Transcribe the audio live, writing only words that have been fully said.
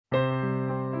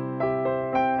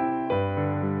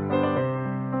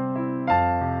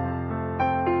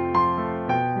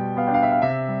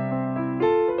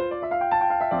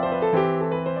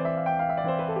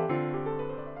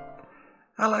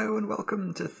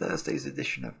welcome to Thursday's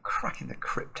edition of Cracking the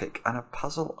Cryptic, and a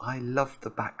puzzle I love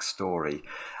the backstory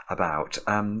about.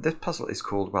 This puzzle is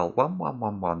called, well,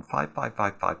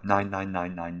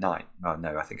 11115555999999. Oh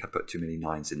no, I think I put too many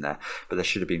nines in there, but there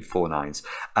should have been 4 nines.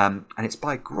 And it's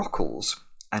by Grockles,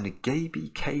 and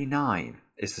Gaby K9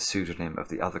 is the pseudonym of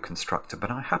the other constructor,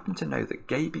 but I happen to know that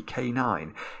Gaby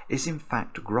K9 is in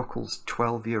fact Grockles'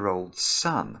 12-year-old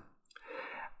son.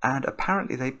 And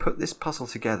apparently they put this puzzle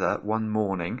together one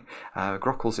morning.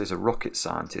 Grockles is a rocket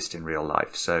scientist in real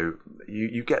life, so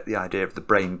you get the idea of the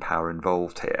brain power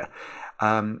involved here.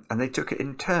 And they took it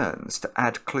in turns to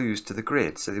add clues to the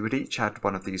grid. So they would each add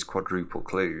one of these quadruple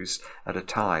clues at a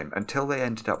time until they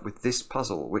ended up with this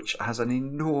puzzle, which has an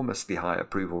enormously high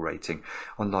approval rating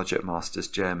on Logic Masters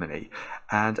Germany.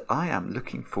 And I am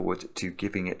looking forward to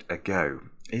giving it a go.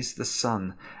 Is the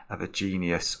son of a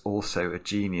genius also a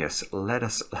genius?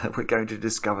 We're going to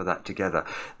discover that together.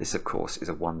 This, of course, is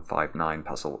a 159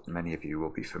 puzzle. Many of you will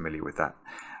be familiar with that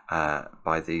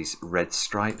by these red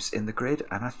stripes in the grid.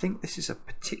 And I think this is a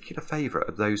particular favourite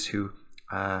of those who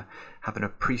have an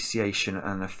appreciation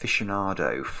and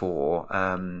aficionado for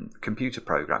computer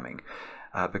programming.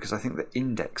 Because I think the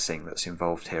indexing that's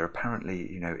involved here, apparently,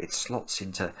 it slots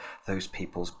into those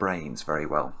people's brains very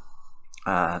well.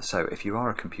 So if you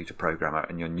are a computer programmer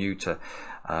and you're new to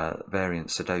variant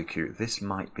Sudoku, this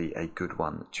might be a good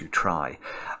one to try.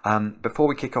 Before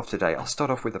we kick off today, I'll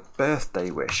start off with a birthday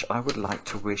wish. I would like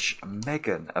to wish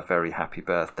Megan a very happy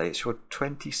birthday. It's your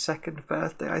 22nd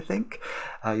birthday, I think.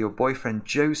 Your boyfriend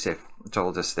Joseph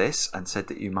told us this and said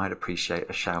that you might appreciate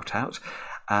a shout out.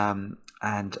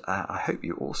 And I hope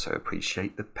you also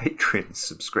appreciate the Patreon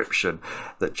subscription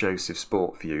that Joseph's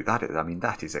bought for you.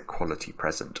 That is a quality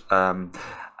present.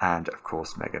 And of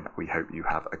course, Megan, we hope you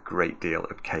have a great deal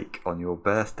of cake on your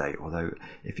birthday. Although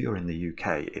if you're in the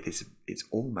UK, it's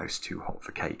almost too hot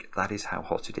for cake. That is how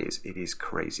hot it is. It is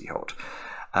crazy hot.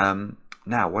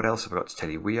 Now, what else have I got to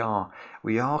tell you? We are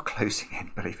closing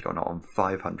in, believe it or not, on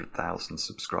 500,000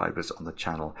 subscribers on the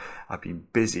channel. I've been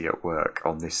busy at work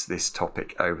on this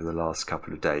topic over the last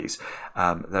couple of days.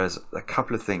 There's a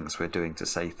couple of things we're doing to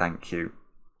say thank you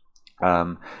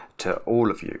to all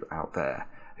of you out there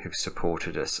who've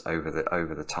supported us over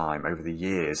the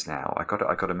years now. I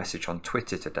got a message on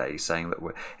Twitter today saying that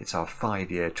it's our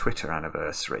 5-year Twitter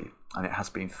anniversary, and it has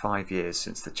been 5 years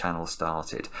since the channel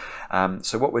started.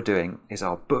 So what we're doing is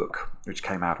our book, which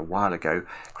came out a while ago,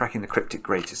 Cracking the Cryptic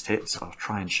Greatest Hits. I'll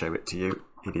try and show it to you.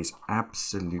 It is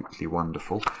absolutely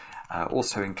wonderful.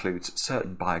 Also includes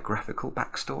certain biographical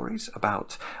backstories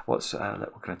about what can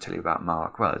I tell you about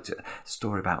Mark? Well, it's a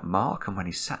story about Mark and when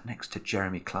he sat next to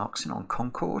Jeremy Clarkson on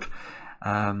Concorde.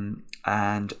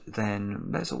 And then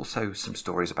there's also some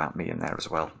stories about me in there as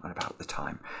well, and about the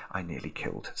time I nearly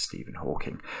killed Stephen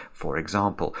Hawking, for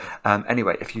example.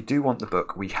 Anyway, if you do want the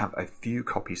book, we have a few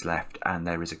copies left, and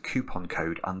there is a coupon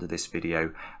code under this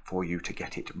video for you to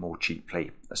get it more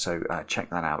cheaply. So check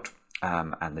that out.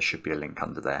 And there should be a link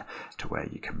under there to where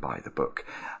you can buy the book.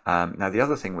 Now, the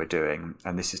other thing we're doing,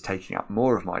 and this is taking up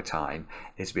more of my time,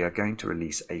 is we are going to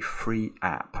release a free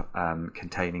app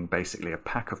containing basically a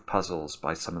pack of puzzles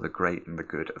by some of the great and the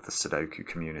good of the Sudoku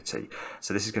community.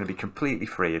 So this is going to be completely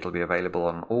free. It'll be available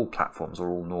on all platforms, or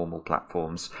all normal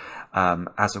platforms,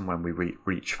 as and when we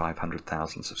reach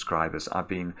 500,000 subscribers. I've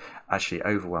been actually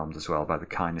overwhelmed as well by the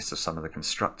kindness of some of the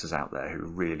constructors out there who are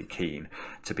really keen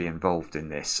to be involved in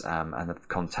this. And have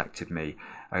contacted me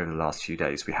over the last few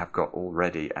days. We have got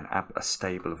already a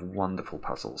stable of wonderful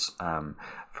puzzles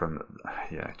from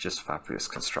just fabulous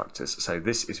constructors. So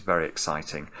this is very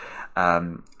exciting.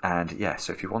 And yeah,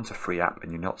 so if you want a free app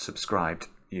and you're not subscribed,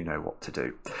 you know what to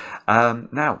do.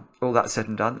 Now, all that said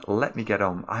and done, let me get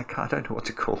on. I don't know what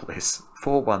to call this.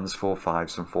 4 1s, 4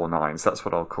 5s, and 4 9s. That's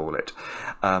what I'll call it.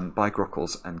 By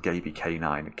Grockles and Gaby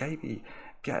K9.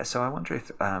 So I wonder if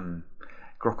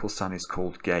Grockles' son is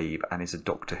called Gabe and is a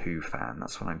Doctor Who fan.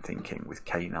 That's what I'm thinking, with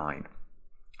K9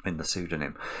 in the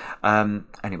pseudonym.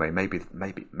 Anyway, maybe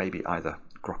either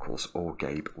Grockles or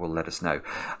Gabe will let us know.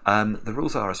 The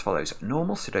rules are as follows.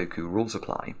 Normal Sudoku rules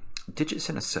apply. Digits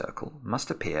in a circle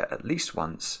must appear at least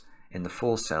once in the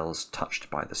 4 cells touched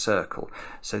by the circle.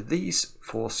 So these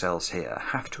 4 cells here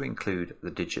have to include the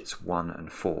digits 1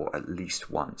 and 4 at least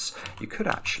once. You could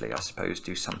actually, I suppose,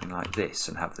 do something like this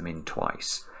and have them in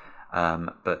twice.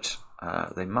 But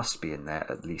they must be in there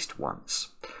at least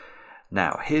once.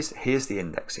 Now, here's the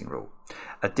indexing rule.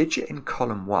 A digit in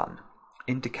column 1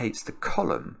 indicates the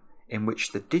column in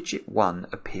which the digit 1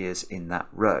 appears in that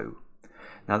row.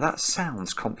 Now, that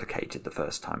sounds complicated the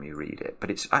first time you read it,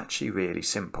 but it's actually really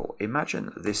simple.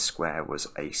 Imagine this square was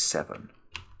a 7.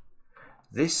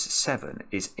 this 7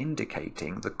 is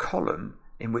indicating the column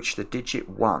in which the digit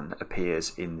 1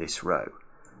 appears in this row.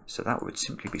 So that would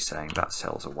simply be saying that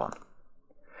cell's a 1.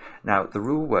 Now the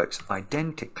rule works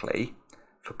identically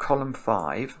for column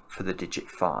 5 for the digit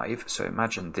 5. So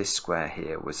imagine this square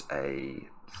here was a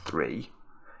 3.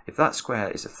 If that square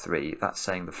is a 3, that's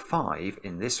saying the 5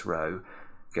 in this row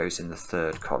goes in the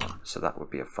 3rd column, so that would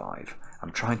be a 5.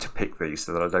 I'm trying to pick these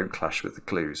so that I don't clash with the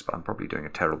clues, but I'm probably doing a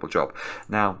terrible job.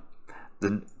 Now,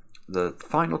 the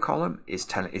final column is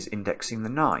indexing the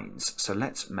 9s, so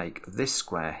let's make this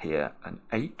square here an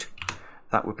 8.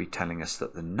 That would be telling us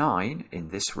that the 9 in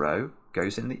this row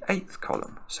goes in the 8th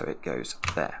column, so it goes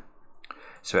there.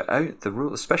 So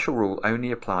the special rule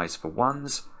only applies for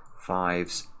 1s,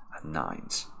 5s, and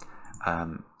 9s.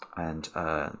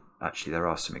 Actually, there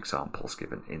are some examples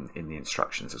given in the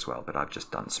instructions as well, but I've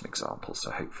just done some examples, so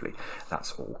hopefully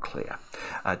that's all clear.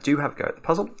 Do have a go at the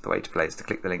puzzle. The way to play is to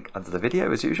click the link under the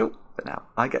video as usual, but now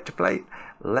I get to play.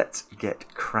 Let's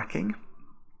get cracking.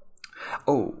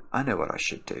 Oh, I know what I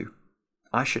should do.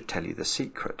 I should tell you the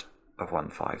secret of 1,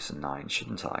 5s and 9s,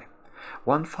 shouldn't I?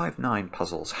 1, 5, 9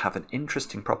 puzzles have an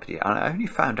interesting property, and I only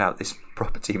found out this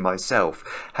property myself,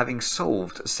 having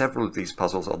solved several of these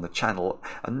puzzles on the channel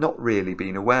and not really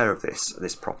been aware of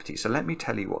this property. So let me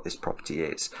tell you what this property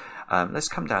is. Let's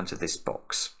come down to this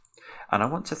box, and I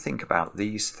want to think about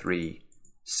these 3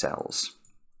 cells.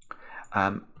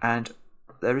 And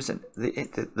there is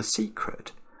the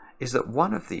secret is that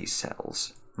one of these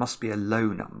cells must be a low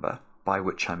number, by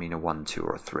which I mean a 1, 2,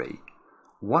 or a 3.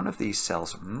 One of these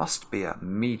cells must be a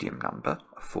medium number,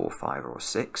 a 4, 5, or a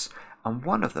 6, and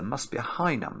one of them must be a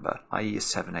high number, i.e. a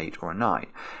 7, 8, or a 9.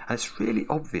 And it's really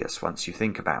obvious once you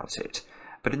think about it,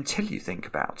 but until you think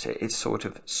about it, it's sort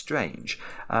of strange.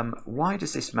 Why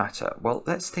does this matter? Well,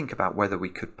 let's think about whether we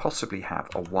could possibly have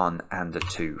a 1 and a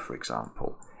 2, for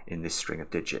example, in this string of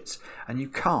digits. And you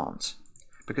can't,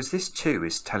 because this 2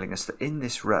 is telling us that in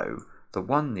this row, the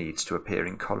 1 needs to appear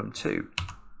in column 2.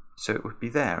 So it would be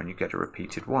there, and you get a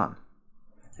repeated 1.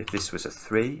 If this was a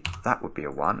 3, that would be a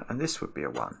 1, and this would be a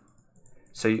 1.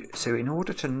 So in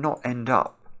order to not end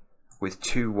up with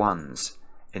 2 1s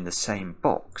in the same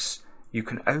box, you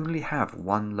can only have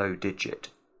 1 low digit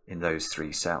in those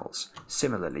 3 cells.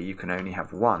 Similarly, you can only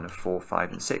have 1 of 4,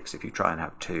 5, and 6. If you try and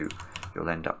have 2, you'll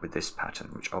end up with this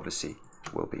pattern, which obviously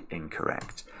will be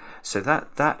incorrect. So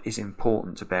that is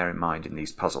important to bear in mind in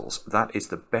these puzzles. That is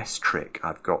the best trick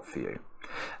I've got for you.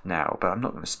 Now, but I'm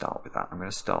not going to start with that. I'm going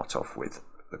to start off with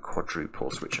the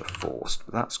quadruples, which are forced.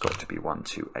 That's got to be 1,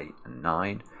 2, 8, and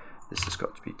 9. This has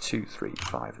got to be 2, 3,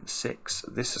 5, and 6.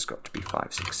 This has got to be 5,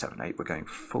 6, 7, 8. We're going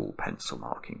full pencil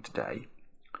marking today.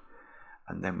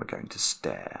 And then we're going to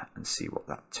stare and see what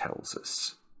that tells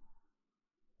us.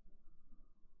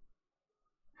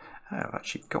 Oh, I've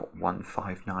actually got 1,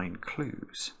 5, 9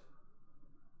 clues.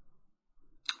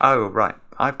 Oh, right.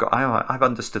 I've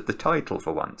understood the title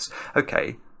for once.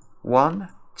 Okay. 1,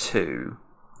 2,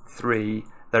 3.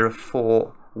 There are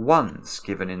 4 1s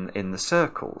given in the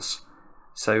circles.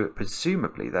 So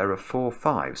presumably there are 4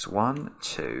 5s. 1,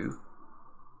 2.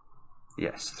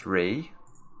 Yes, 3,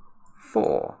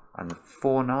 4. And the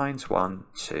 4 9s. 1,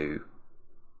 2.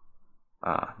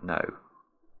 Ah, no.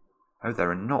 Oh, there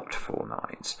are not 4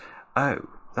 9s. Oh,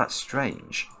 that's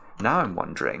strange. Now I'm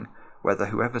wondering whether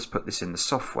whoever's put this in the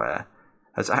software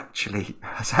has actually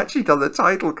done the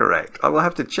title correct. I will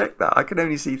have to check that. I can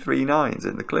only see 3 9s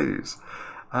in the clues.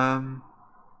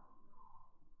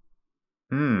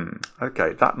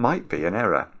 Okay, that might be an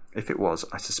error. If it was,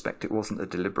 I suspect it wasn't a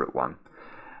deliberate one.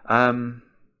 Okay,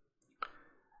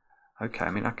 I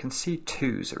mean, I can see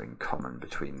 2s are in common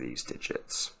between these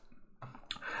digits.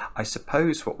 I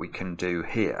suppose what we can do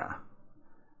here...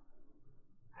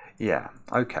 Yeah,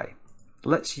 okay.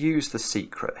 Let's use the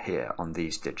secret here on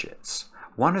these digits.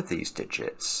 One of these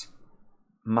digits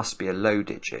must be a low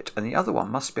digit, and the other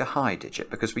one must be a high digit,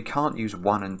 because we can't use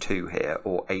 1 and 2 here,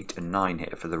 or 8 and 9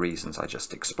 here, for the reasons I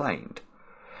just explained.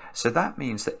 So that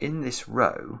means that in this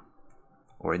row,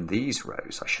 or in these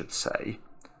rows I should say,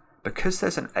 because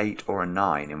there's an 8 or a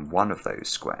 9 in one of those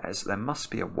squares, there must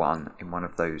be a 1 in one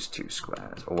of those 2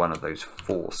 squares, or one of those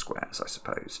 4 squares, I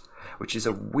suppose, which is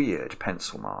a weird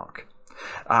pencil mark.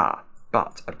 Ah,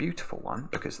 but a beautiful one,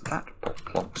 because that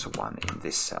plonks a 1 in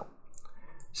this cell.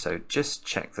 So just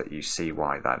check that you see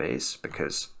why that is,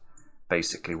 because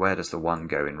basically where does the 1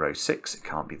 go in row 6? It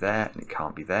can't be there, and it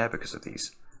can't be there because of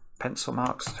these pencil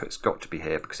marks, so it's got to be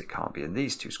here because it can't be in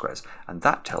these 2 squares. And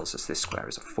that tells us this square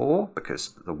is a 4,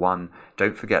 because the 1,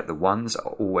 don't forget, the 1s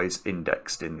are always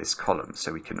indexed in this column,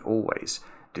 so we can always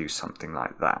do something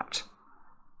like that.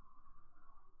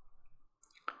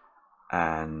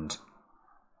 And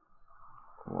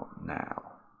What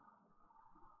now?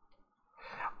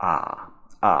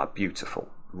 Beautiful.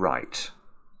 Right.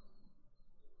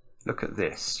 Look at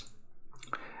this.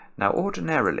 Now,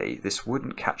 ordinarily, this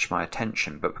wouldn't catch my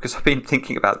attention, but because I've been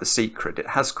thinking about the secret, it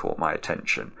has caught my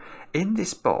attention. In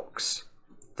this box,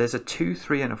 there's a 2,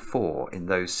 3, and a 4 in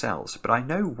those cells, but I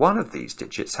know one of these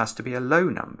digits has to be a low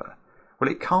number. Well,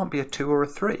 it can't be a 2 or a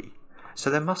 3, so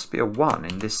there must be a 1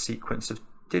 in this sequence of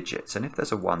digits, and if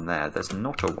there's a 1 there, there's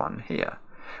not a 1 here,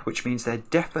 which means there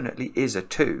definitely is a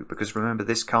 2, because remember,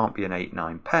 this can't be an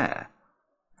 8-9 pair.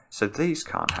 So these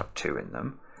can't have 2 in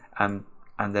them, and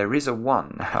there is a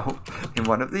 1 now in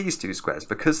one of these two squares.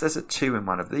 Because there's a 2 in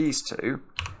one of these two,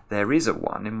 there is a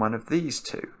 1 in one of these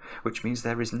two, which means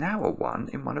there is now a 1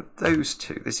 in one of those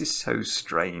two. This is so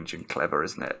strange and clever,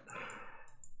 isn't it?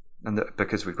 And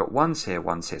because we've got 1s here,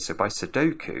 1s here, so by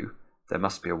Sudoku, there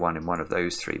must be a 1 in one of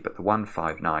those three, but the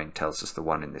 159 tells us the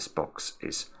 1 in this box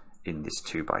is in this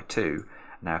 2 by 2.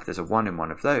 Now, if there's a 1 in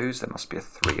one of those, there must be a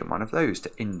 3 in one of those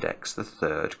to index the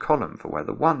third column for where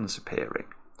the 1's appearing.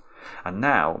 And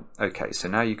now, okay, so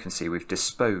now you can see we've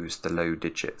disposed the low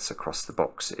digits across the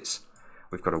boxes.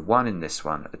 We've got a 1 in this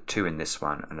one, a 2 in this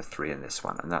one, and a 3 in this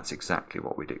one, and that's exactly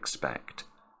what we'd expect.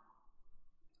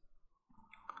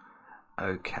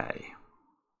 Okay.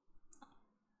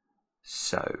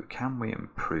 So, can we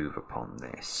improve upon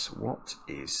this? What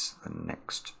is the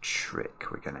next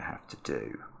trick we're going to have to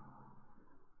do?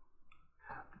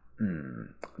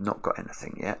 Not got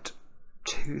anything yet.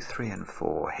 2, 3, and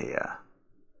 4 here.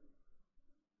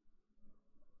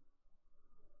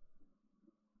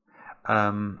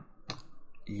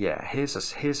 Yeah, here's a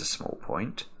small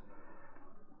point.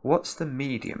 What's the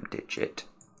medium digit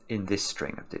in this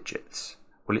string of digits?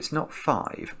 Well, it's not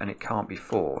 5 and it can't be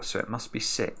 4, so it must be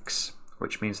 6,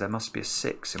 which means there must be a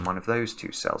 6 in one of those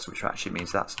two cells, which actually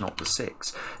means that's not the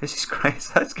 6. This is great.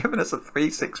 That's given us a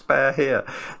 3-6 pair here.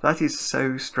 That is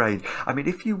so strange. I mean,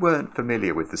 if you weren't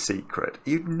familiar with the secret,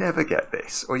 you'd never get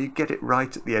this, or you'd get it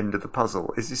right at the end of the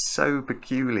puzzle. This is so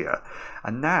peculiar.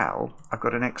 And now I've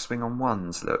got an X-wing on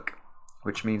 1s, look,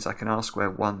 which means I can ask where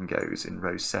 1 goes in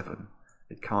row 7.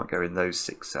 It can't go in those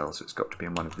 6 cells, so it's got to be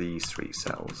in one of these 3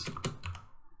 cells.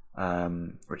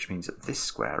 Which means that this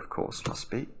square, of course, must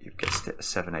be, you've guessed it, a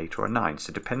 7, 8, or a 9.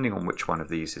 So depending on which one of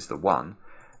these is the 1,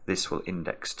 this will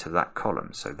index to that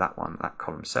column. So that one, that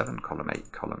column 7, column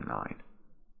 8, column 9.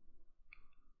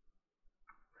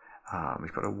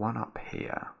 We've got a 1 up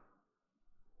here.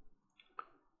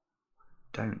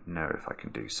 Don't know if I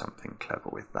can do something clever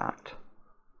with that.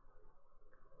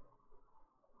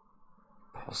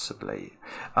 Possibly.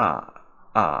 No.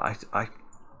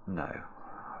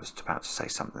 I was about to say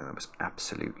something that was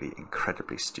absolutely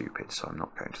incredibly stupid, so I'm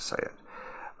not going to say it.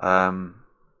 Oh,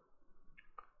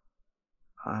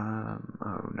 no,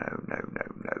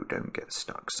 don't get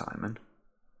stuck, Simon.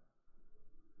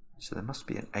 So there must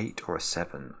be an 8 or a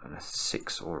 7, and a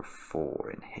 6 or a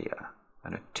 4 in here,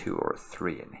 and a 2 or a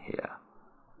 3 in here.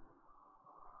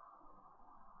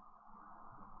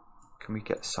 Can we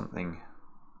get something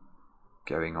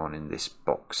going on in this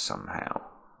box somehow?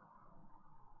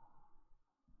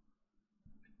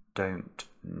 Don't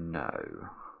know.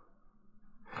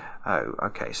 Oh,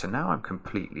 okay, so now I'm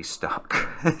completely stuck.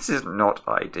 This is not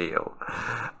ideal.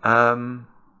 How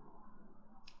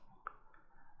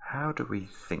do we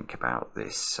think about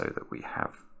this so that we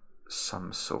have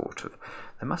some sort of...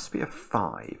 There must be a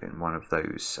 5 in one of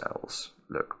those cells.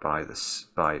 Look, by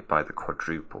the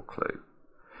quadruple clue.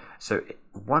 So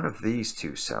one of these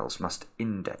two cells must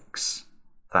index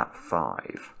that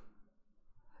 5.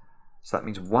 So that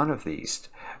means one of these...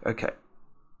 Okay.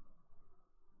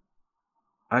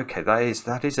 Okay,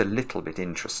 that is a little bit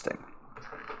interesting.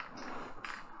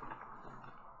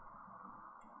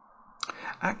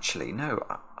 Actually, no,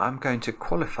 I'm going to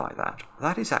qualify that.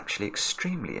 That is actually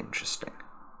extremely interesting.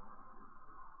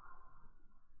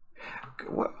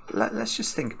 Well, let's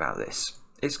just think about this.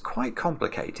 It's quite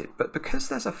complicated, but because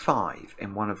there's a 5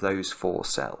 in one of those 4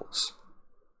 cells,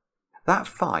 that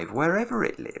 5, wherever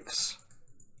it lives,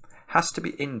 has to be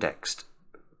indexed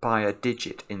by a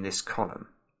digit in this column.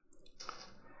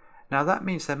 Now that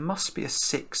means there must be a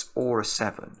 6 or a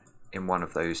 7 in one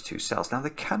of those two cells. Now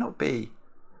there cannot be...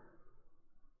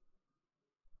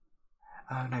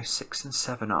 Oh no, 6 and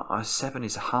 7 are... 7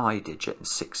 is a high digit and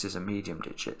 6 is a medium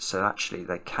digit. So actually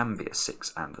there can be a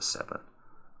 6 and a 7.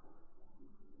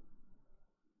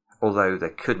 Although there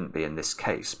couldn't be in this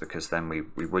case, because then we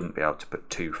wouldn't be able to put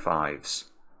 2 5s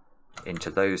into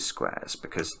those squares,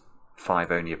 because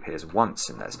 5 only appears once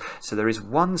in those. So there is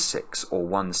 1 6 or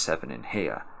 1 7 in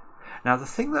here. Now the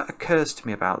thing that occurs to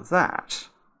me about that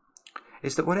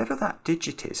is that whatever that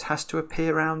digit is has to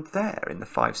appear around there in the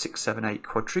 5, 6, 7, 8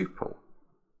 quadruple.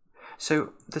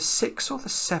 So the 6 or the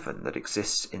 7 that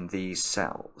exists in these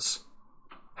cells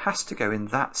has to go in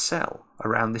that cell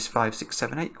around this 5, 6,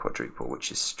 7, 8 quadruple,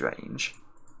 which is strange.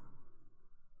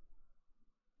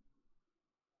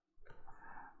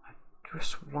 I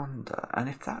just wonder, and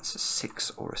if that's a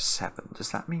 6 or a 7,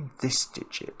 does that mean this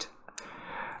digit?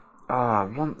 Oh, I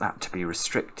want that to be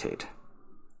restricted.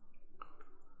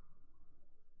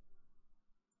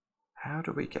 How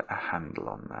do we get a handle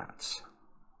on that?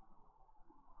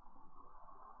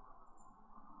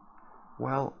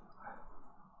 Well,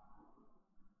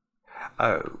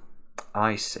 oh,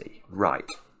 I see. Right.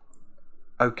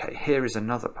 Okay, here is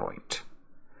another point.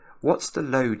 What's the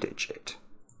low digit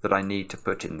that I need to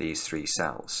put in these 3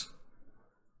 cells?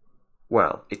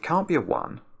 Well, it can't be a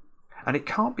 1, and it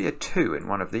can't be a 2 in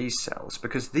one of these cells,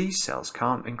 because these cells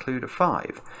can't include a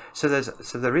 5. So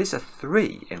there is a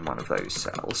 3 in one of those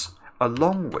cells,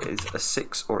 along with a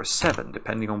 6 or a 7,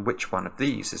 depending on which one of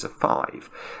these is a 5.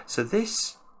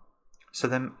 So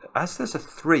then, as there's a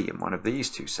 3 in one of these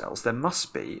 2 cells, there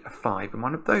must be a 5 in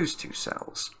one of those 2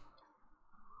 cells.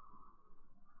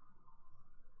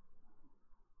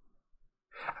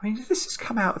 I mean, this has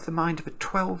come out of the mind of a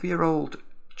 12-year-old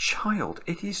child.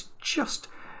 It is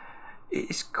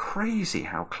crazy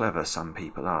how clever some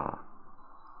people are.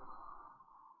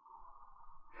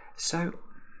 So,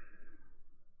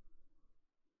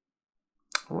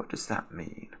 what does that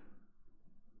mean?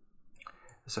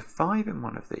 There's a 5 in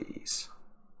one of these.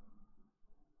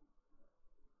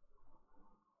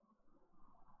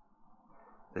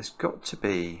 There's got to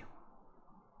be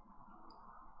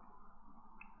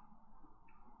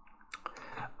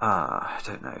I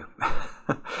don't know.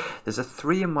 There's a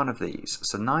 3 in one of these,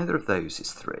 so neither of those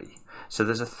is 3. So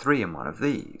there's a 3 in one of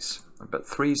these, but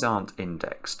 3s aren't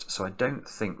indexed, so I don't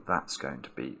think that's going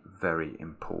to be very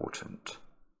important.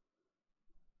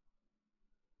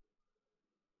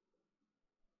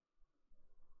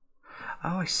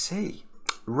 Oh, I see.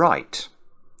 Right.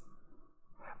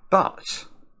 But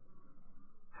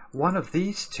one of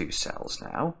these 2 cells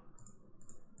now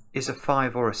is a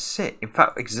 5 or a 6. In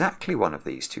fact, exactly one of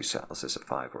these 2 cells is a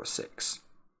 5 or a 6.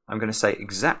 I'm going to say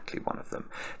exactly one of them,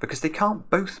 because they can't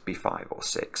both be 5 or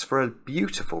 6 for a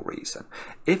beautiful reason.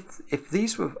 If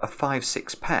these were a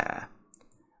 5-6 pair,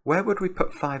 where would we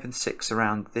put 5 and 6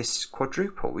 around this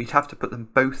quadruple? We'd have to put them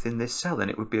both in this cell, and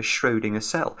it would be a Schrödinger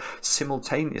cell,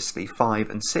 simultaneously 5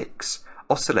 and 6,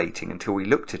 oscillating until we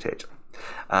looked at it,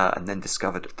 and then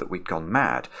discovered that we'd gone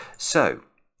mad. So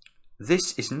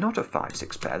this is not a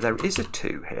 5-6 pair. There is a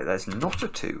 2 here. There's not a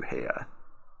 2 here.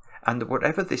 And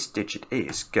whatever this digit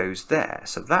is goes there.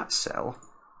 So that cell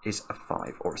is a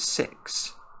 5 or a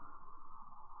 6,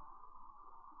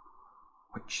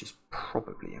 which is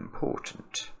probably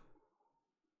important.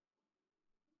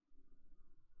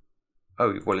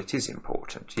 Oh, well, it is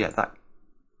important. Yeah, that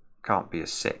can't be a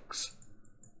 6.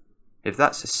 If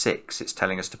that's a 6, it's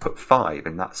telling us to put 5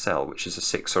 in that cell, which is a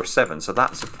 6 or a 7, so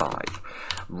that's a 5.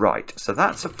 Right, so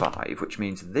that's a 5, which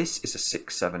means this is a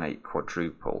 6, 7, 8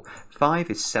 quadruple.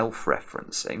 5 is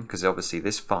self-referencing, because obviously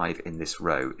this 5 in this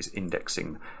row is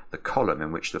indexing the column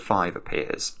in which the 5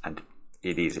 appears, and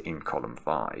it is in column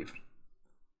 5.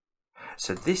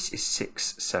 So this is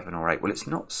 6, 7, or 8. Well, it's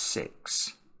not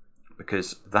 6,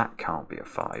 because that can't be a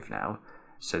 5 now.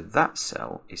 So that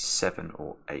cell is 7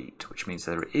 or 8, which means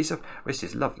there is a, this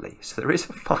is lovely, so there is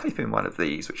a 5 in one of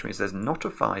these, which means there's not a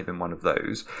 5 in one of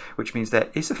those, which means there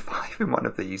is a 5 in one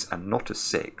of these and not a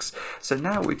 6. So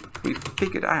now we've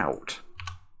figured out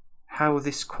how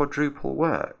this quadruple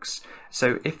works.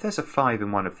 So if there's a 5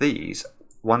 in one of these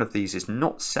is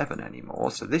not 7 anymore,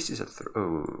 so this is a,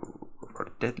 oh, we've got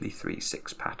a deadly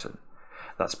 3-6 pattern.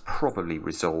 That's probably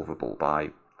resolvable by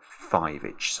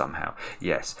 5-ish somehow.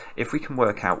 Yes, if we can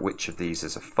work out which of these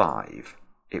is a 5,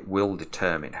 it will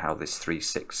determine how this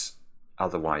 3-6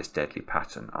 otherwise deadly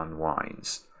pattern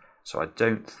unwinds. So I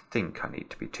don't think I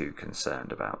need to be too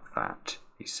concerned about that,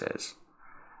 he says.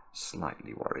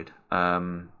 Slightly worried.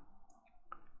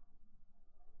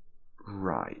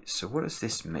 Right, so what does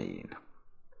this mean?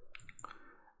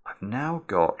 I've now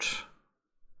got,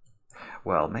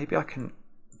 well, maybe I can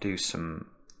do some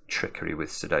trickery with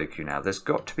Sudoku now. There's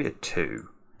got to be a 2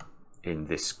 in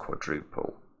this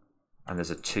quadruple, and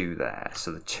there's a 2 there,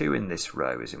 so the 2 in this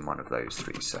row is in one of those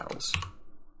 3 cells.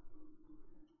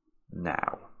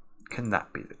 Now, can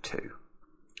that be the 2?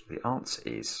 The answer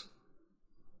is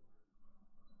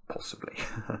possibly.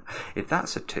 If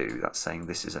that's a 2, that's saying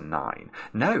this is a 9.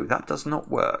 No, that does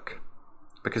not work,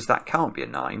 because that can't be a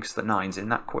 9, because the 9's in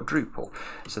that quadruple.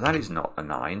 So that is not a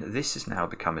 9. This has now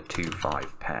become a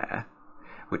 2-5 pair.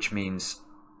 which means,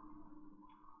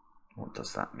 what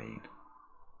does that mean?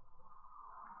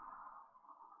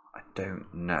 I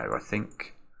don't know. I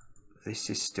think this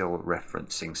is still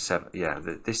referencing 7. Yeah,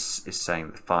 this is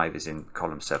saying the 5 is in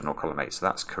column 7 or column 8, so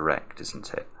that's correct,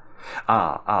 isn't it?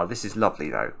 This is lovely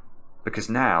though, because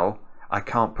now I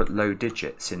can't put low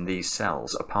digits in these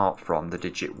cells apart from the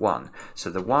digit 1. So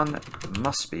the 1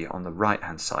 must be on the right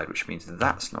hand side, which means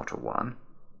that's not a 1,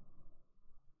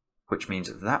 which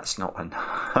means that's not a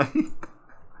 9.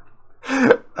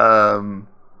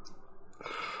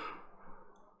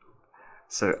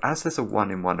 So as there's a 1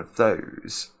 in one of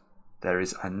those, there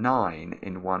is a 9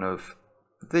 in one of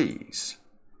these.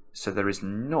 So there is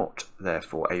not,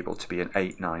 therefore, able to be an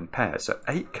 8-9 pair. So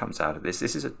 8 comes out of this.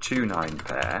 This is a 2-9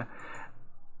 pair.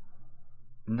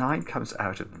 9 comes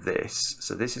out of this.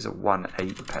 So this is a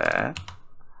 1-8 pair.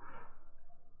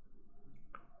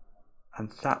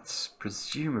 And that's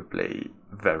presumably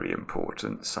very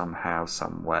important somehow,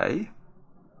 some way.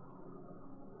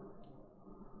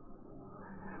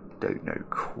 Don't know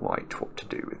quite what to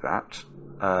do with that.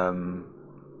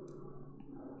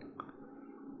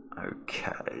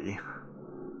 Okay.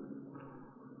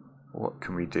 What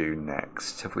can we do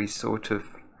next? Have we sort of...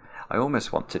 I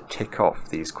almost want to tick off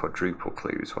these quadruple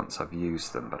clues once I've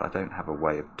used them, but I don't have a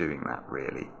way of doing that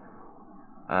really.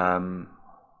 I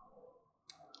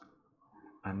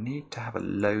need to have a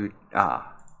low...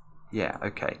 yeah,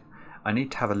 okay. I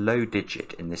need to have a low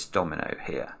digit in this domino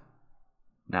here.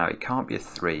 Now it can't be a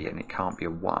 3 and it can't be a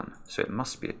 1, so it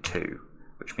must be a 2,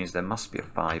 which means there must be a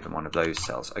 5 in one of those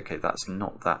cells. Okay, that's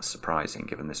not that surprising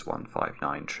given this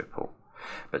 159 triple.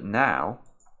 But now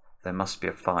there must be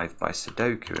a 5 by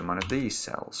Sudoku in one of these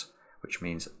cells, which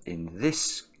means in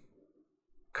this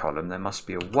column there must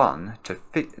be a 1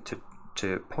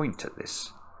 to point at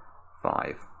this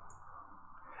 5.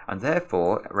 And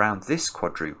therefore, around this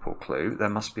quadruple clue, there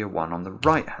must be a 1 on the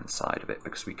right-hand side of it,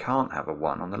 because we can't have a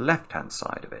 1 on the left-hand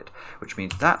side of it, which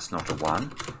means that's not a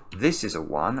 1, this is a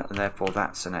 1, and therefore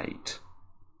that's an 8.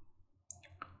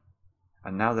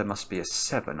 And now there must be a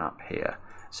 7 up here.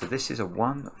 So this is a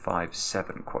 1, 5,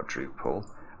 7 quadruple,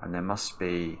 and there must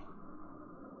be...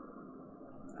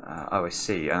 oh, I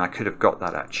see, and I could have got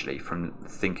that actually from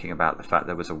thinking about the fact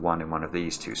there was a 1 in one of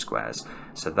these two squares.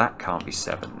 So that can't be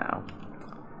 7 now,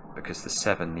 because the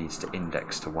 7 needs to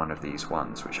index to one of these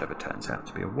ones, whichever turns out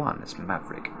to be a 1, as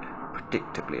Maverick,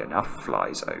 predictably enough,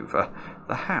 flies over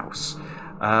the house.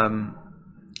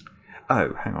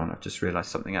 Oh, hang on, I've just realised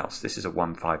something else. This is a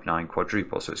 159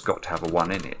 quadruple, so it's got to have a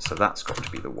 1 in it, so that's got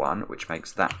to be the 1, which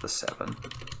makes that the 7.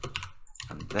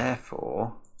 And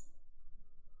therefore,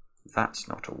 that's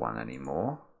not a 1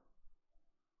 anymore.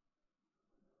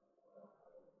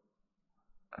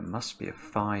 There must be a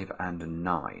 5 and a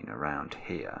 9 around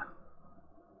here.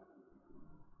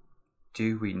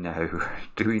 Do we know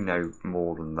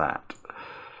more than that?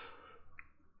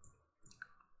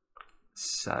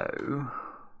 So,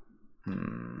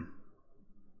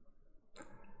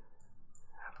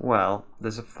 well,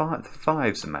 there's a 5, the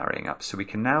 5s are marrying up, so we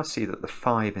can now see that the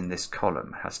 5 in this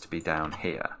column has to be down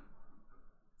here,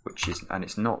 which is, and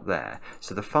it's not there.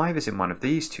 So the 5 is in one of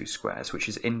these two squares, which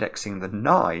is indexing the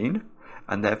 9,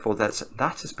 and therefore that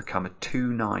has become a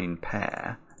 2-9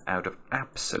 pair out of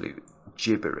absolute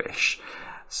gibberish.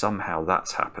 Somehow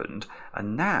that's happened.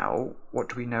 And now, what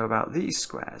do we know about these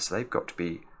squares? They've got to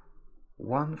be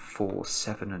 1, 4,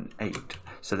 7, and 8.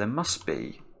 So there must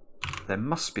be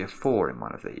a 4 in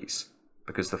one of these,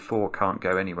 because the 4 can't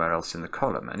go anywhere else in the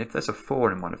column. And if there's a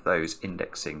 4 in one of those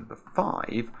indexing the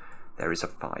 5, there is a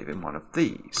 5 in one of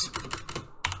these.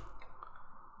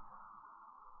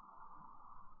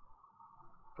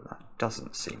 But that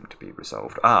doesn't seem to be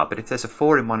resolved. But if there's a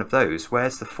 4 in one of those,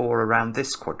 where's the 4 around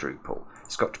this quadruple?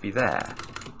 It's got to be there,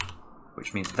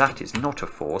 which means that is not a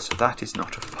 4, so that is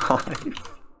not a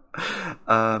 5.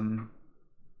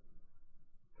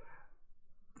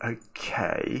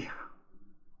 Okay.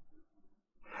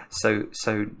 So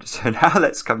now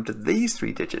let's come to these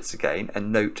 3 digits again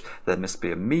and note there must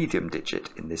be a medium digit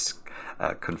in this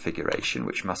configuration,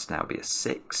 which must now be a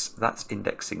 6. That's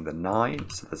indexing the 9,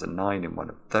 so there's a 9 in one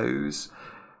of those.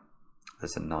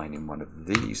 There's a 9 in one of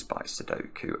these by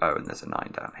Sudoku. Oh, and there's a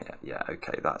 9 down here. Yeah,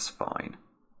 okay, that's fine.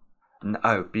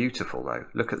 Oh, beautiful though.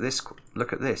 Look at this.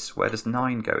 Look at this. Where does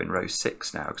 9 go in row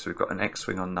 6 now? Because we've got an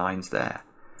X-wing on 9s there.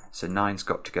 So 9's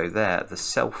got to go there. The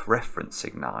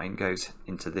self-referencing 9 goes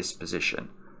into this position.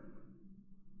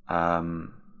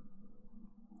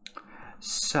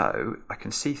 So I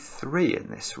can see 3 in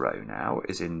this row now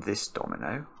is in this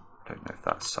domino. I don't know if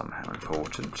that's somehow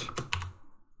important.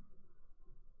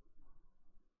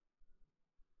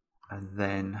 And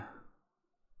then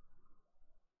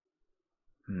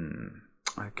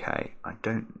Okay, I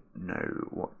don't know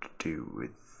what to do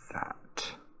with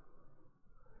that.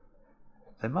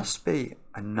 There must be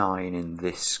a 9 in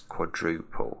this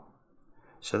quadruple.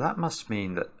 So that must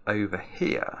mean that over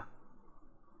here,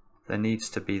 there needs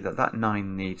to be that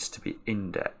 9 needs to be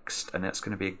indexed, and it's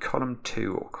going to be in column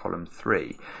 2 or column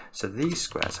 3. So these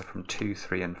squares are from 2,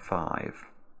 3 and 5.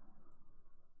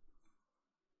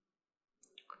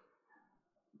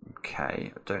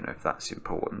 Okay, I don't know if that's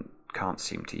important. Can't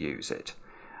seem to use it.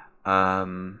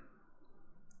 Right.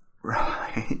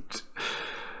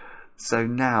 So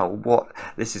now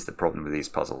this is the problem with these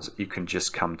puzzles. You can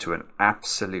just come to an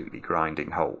absolutely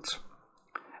grinding halt.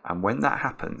 And when that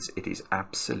happens, it is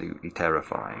absolutely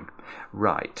terrifying.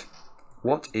 Right.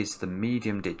 What is the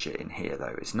medium digit in here,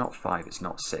 though? It's not 5, it's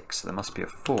not 6. So there must be a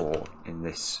 4 in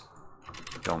this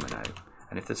domino.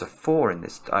 And if there's a 4 in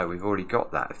this... Oh, we've already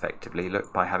got that, effectively.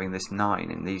 Look, by having this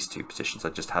 9 in these two positions, I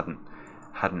just hadn't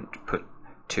put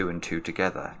 2 and 2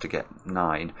 together to get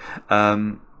 9.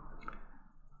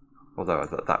 Although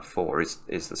that 4 is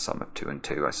the sum of 2 and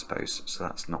 2, I suppose. So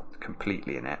that's not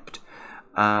completely inept.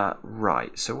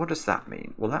 Right, so what does that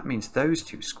mean? Well, that means those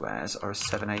two squares are a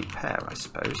 7-8 pair, I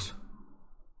suppose.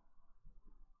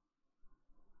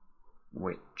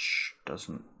 Which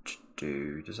doesn't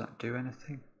do... Does that do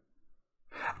anything?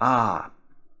 Ah,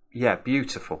 yeah,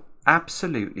 beautiful.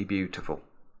 Absolutely beautiful.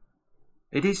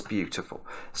 It is beautiful.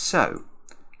 So,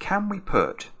 can we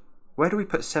put... Where do we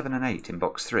put 7 and 8 in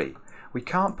box 3? We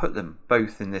can't put them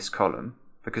both in this column,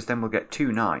 because then we'll get 2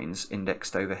 9s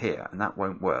indexed over here, and that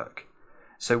won't work.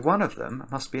 So one of them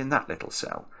must be in that little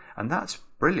cell, and that's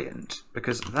brilliant,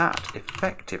 because that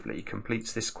effectively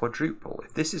completes this quadruple.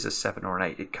 If this is a 7 or an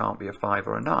 8, it can't be a 5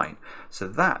 or a 9. So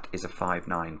that is a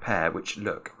 5-9 pair, which,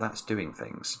 look, that's doing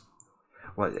things.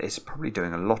 Well, it's probably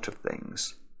doing a lot of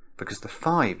things, because the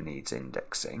 5 needs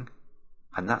indexing,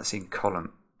 and that's in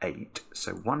column 8,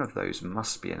 so one of those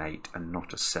must be an 8 and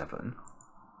not a 7.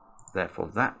 Therefore,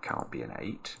 that can't be an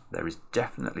 8. There is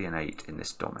definitely an 8 in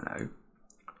this domino.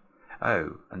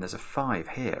 Oh, and there's a 5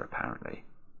 here, apparently.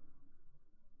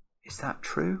 Is that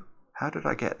true? How did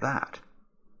I get that?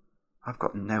 I've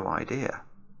got no idea.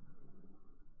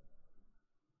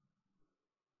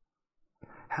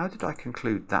 How did I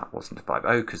conclude that wasn't a 5?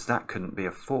 Oh, because that couldn't be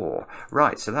a 4.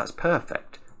 Right, so that's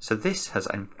perfect. So this has,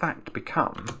 in fact,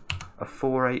 become a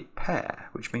 4-8 pair,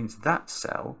 which means that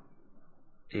cell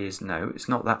is... No, it's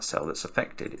not that cell that's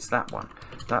affected, it's that one.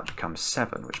 That becomes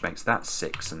 7, which makes that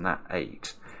 6 and that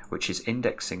 8, which is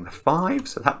indexing the 5,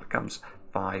 so that becomes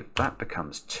 5, that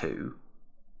becomes 2.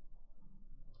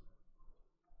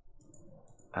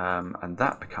 And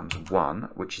that becomes 1,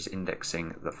 which is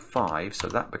indexing the 5, so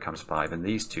that becomes 5, and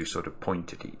these two sort of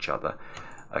point at each other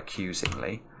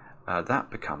accusingly.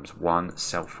 That becomes 1,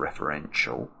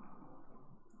 self-referential.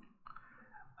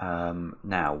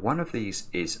 Now, one of these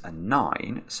is a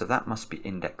 9, so that must be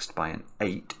indexed by an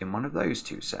 8 in one of those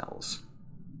two cells.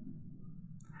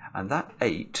 And that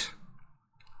 8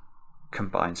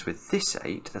 combines with this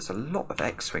 8. There's a lot of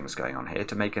X-swings going on here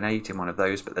to make an 8 in one of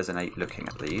those, but there's an 8 looking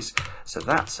at these. So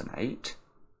that's an 8.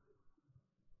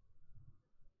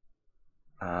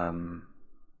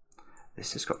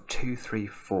 This has got 2, 3,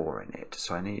 4 in it,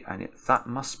 so that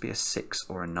must be a 6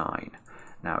 or a 9.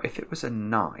 Now, if it was a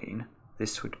 9,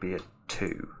 this would be a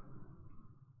 2.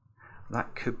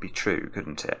 That could be true,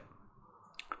 couldn't it?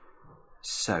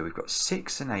 So we've got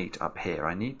 6 and 8 up here.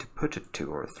 I need to put a 2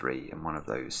 or a 3 in one of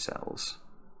those cells.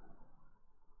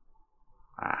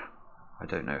 I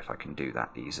don't know if I can do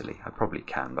that easily. I probably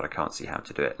can, but I can't see how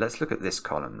to do it. Let's look at this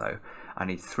column, though. I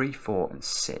need 3, 4, and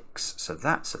 6. So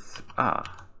that's a...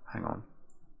 hang on.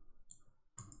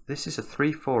 This is a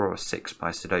 3, 4, or a 6 by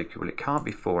Sudoku. Well, it can't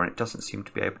be 4, and it doesn't seem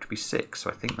to be able to be 6, so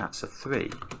I think that's a 3.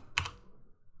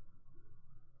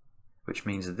 Which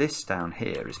means this down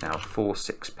here is now a 4,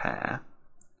 6 pair.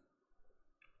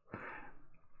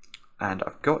 And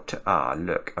I've got to,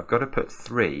 look, I've got to put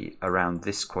 3 around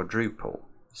this quadruple.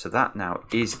 So that now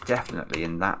is definitely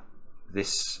in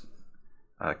this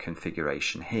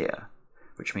configuration here,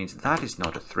 which means that is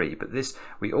not a 3, but this,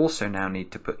 we also now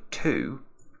need to put 2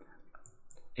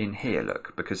 in here,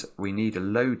 look, because we need a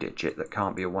low digit that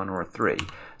can't be a 1 or a 3.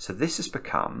 So this has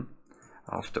become,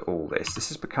 after all this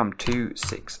has become 2,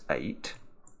 6, 8.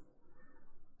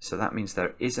 So that means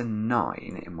there is a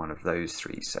 9 in one of those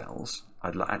 3 cells.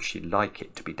 I'd actually like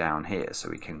it to be down here so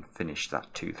we can finish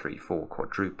that 2, 3, 4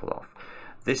 quadruple off.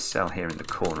 This cell here in the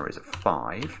corner is a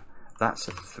 5. That's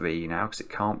a 3 now because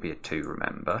it can't be a 2,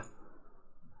 remember.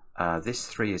 This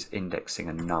 3 is indexing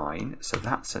a 9, so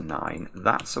that's a 9.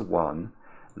 That's a 1.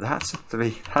 That's a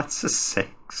 3. That's a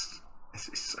 6. This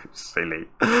is so silly.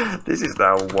 This is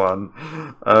now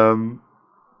 1.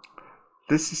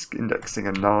 This is indexing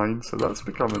a 9, so that's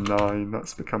become a 9.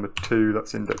 That's become a 2.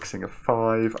 That's indexing a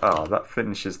 5. Ah, that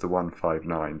finishes the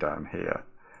 159 down here.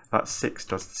 That 6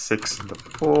 does the 6 and the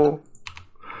 4.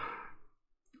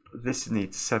 This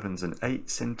needs 7s and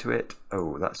 8s into it.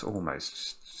 Oh, that's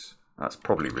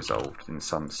probably resolved in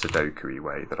some Sudoku-y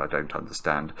way that I don't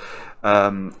understand.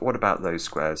 What about those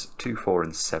squares? 2, 4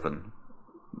 and 7.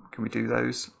 Can we do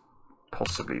those?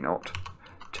 Possibly not.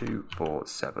 2, 4,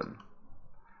 7.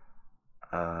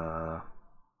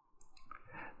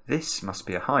 This must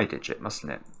be a high digit,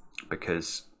 mustn't it?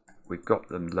 Because we've got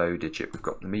the low digit, we've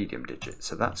got the medium digit,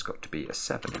 so that's got to be a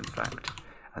 7 in fact.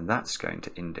 And that's going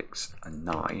to index a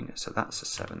 9, so that's a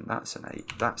 7, that's an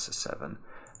 8, that's a 7,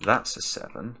 that's a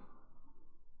 7.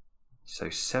 So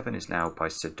 7 is now by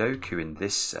Sudoku in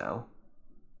this cell,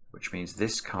 which means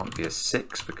this can't be a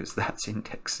 6 because that's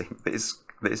indexing this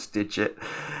digit.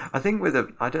 I think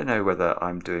I don't know whether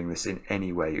I'm doing this in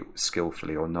any way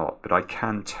skillfully or not, but I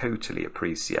can totally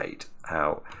appreciate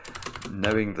how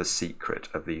knowing the secret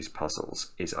of these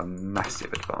puzzles is a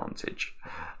massive advantage.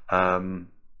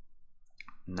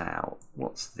 Now,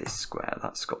 what's this square?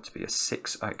 That's got to be a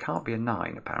 6. Oh, it can't be a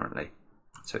 9 apparently,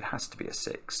 so it has to be a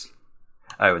 6.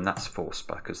 Oh, and that's forced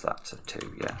because that's a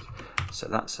 2, yeah. So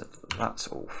that's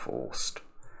all forced.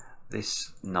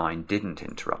 This 9 didn't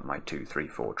interrupt my 2, 3,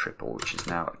 4 triple, which is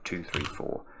now a 2, 3,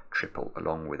 4 triple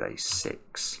along with a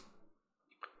 6,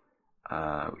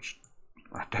 which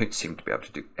I don't seem to be able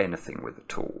to do anything with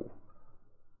at all.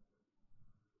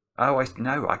 Oh,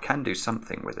 no, I can do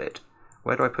something with it.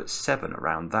 Where do I put 7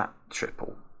 around that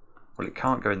triple? Well, it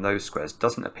can't go in those squares.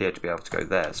 Doesn't appear to be able to go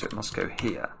there, so it must go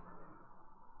here,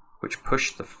 which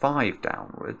pushed the 5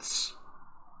 downwards.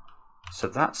 So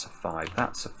that's a 5,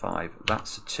 that's a 5,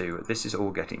 that's a 2. This is all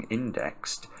getting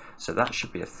indexed, so that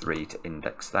should be a 3 to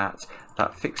index that.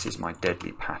 That fixes my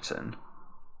deadly pattern.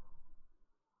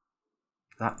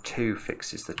 That 2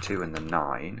 fixes the 2 and the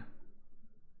 9.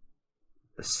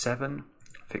 The 7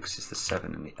 fixes the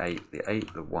 7 and the 8, the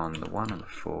 8, the 1 and the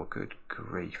 4. Good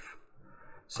grief.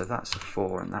 So that's a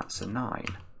 4 and that's a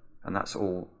 9. And that's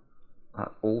all.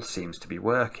 That all seems to be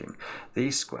working.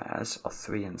 These squares are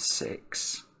 3 and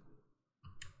 6.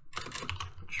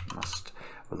 Which must,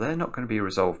 well, they're not going to be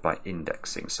resolved by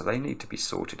indexing, so they need to be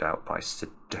sorted out by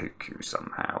Sudoku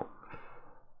somehow.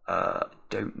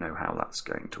 Don't know how that's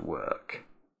going to work.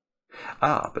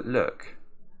 Ah, but look,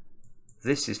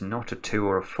 this is not a 2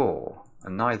 or a 4,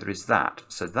 and neither is that,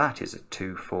 so that is a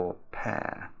 2-4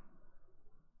 pair.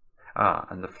 Ah,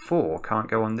 and the 4 can't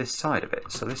go on this side of it,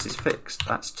 so this is fixed.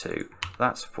 That's 2,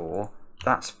 that's 4,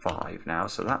 that's 5 now,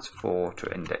 so that's 4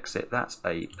 to index it, that's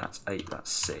 8, that's 8,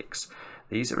 that's 6.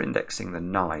 These are indexing the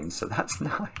 9, so that's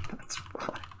 9, that's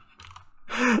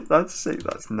 5, that's 6,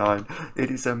 that's 9.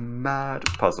 It is a mad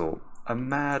puzzle,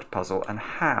 and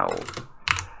how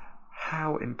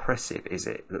impressive is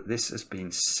it that this has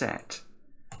been set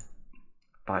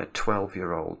by a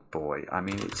 12-year-old boy. I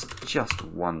mean, it's just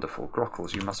wonderful.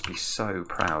 Grockles, you must be so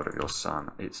proud of your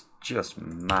son. It's just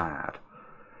mad.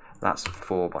 That's a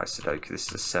 4 by Sudoku. This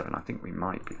is a 7. I think we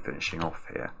might be finishing off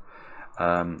here.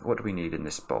 What do we need in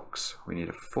this box? We need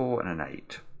a 4 and an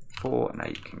 8. 4 and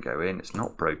 8 can go in. It's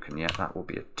not broken yet. That will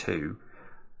be a 2.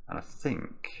 And I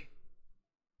think...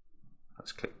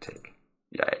 Let's click tick.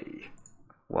 Yay.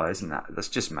 Why isn't that? That's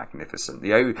just magnificent.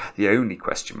 The only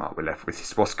question mark we're left with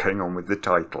is what's going on with the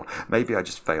title. Maybe I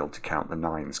just failed to count the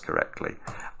 9s correctly.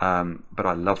 But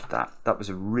I loved that. That was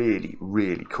a really,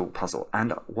 really cool puzzle.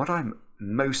 And what I'm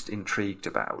most intrigued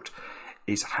about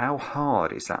is how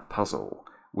hard is that puzzle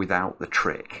without the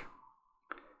trick?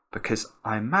 Because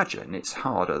I imagine it's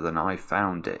harder than I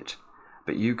found it.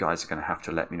 But you guys are going to have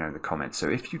to let me know in the comments. So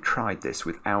if you tried this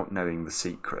without knowing the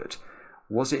secret,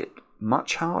 was it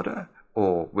much harder?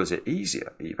 Or was it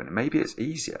easier even? Maybe it's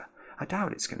easier. I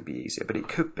doubt it's going to be easier, but it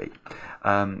could be.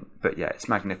 But yeah, it's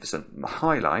magnificent. The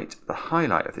highlight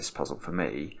of this puzzle for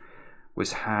me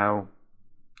was how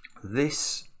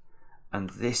this and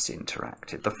this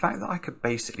interacted. The fact that I could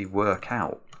basically work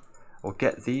out or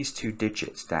get these 2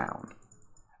 digits down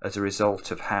as a result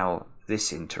of how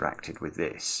this interacted with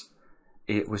this,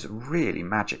 it was really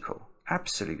magical.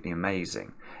 Absolutely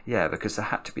amazing. Yeah, because there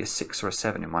had to be a 6 or a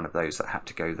 7 in one of those that had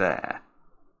to go there.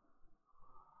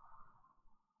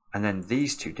 And then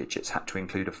these 2 digits had to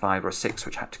include a 5 or a 6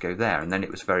 which had to go there. And then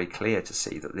it was very clear to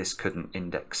see that this couldn't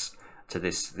index to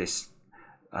this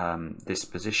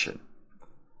position.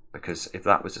 Because if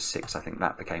that was a 6, I think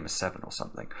that became a 7 or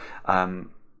something.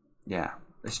 Yeah,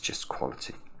 it's just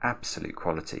quality. Absolute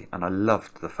quality. And I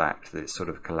loved the fact that it's sort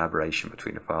of a collaboration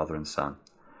between a father and son.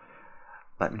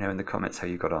 Let me know in the comments how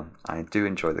you got on. I do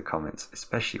enjoy the comments,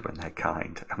 especially when they're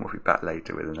kind, and we'll be back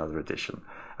later with another edition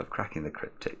of Cracking the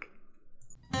Cryptic.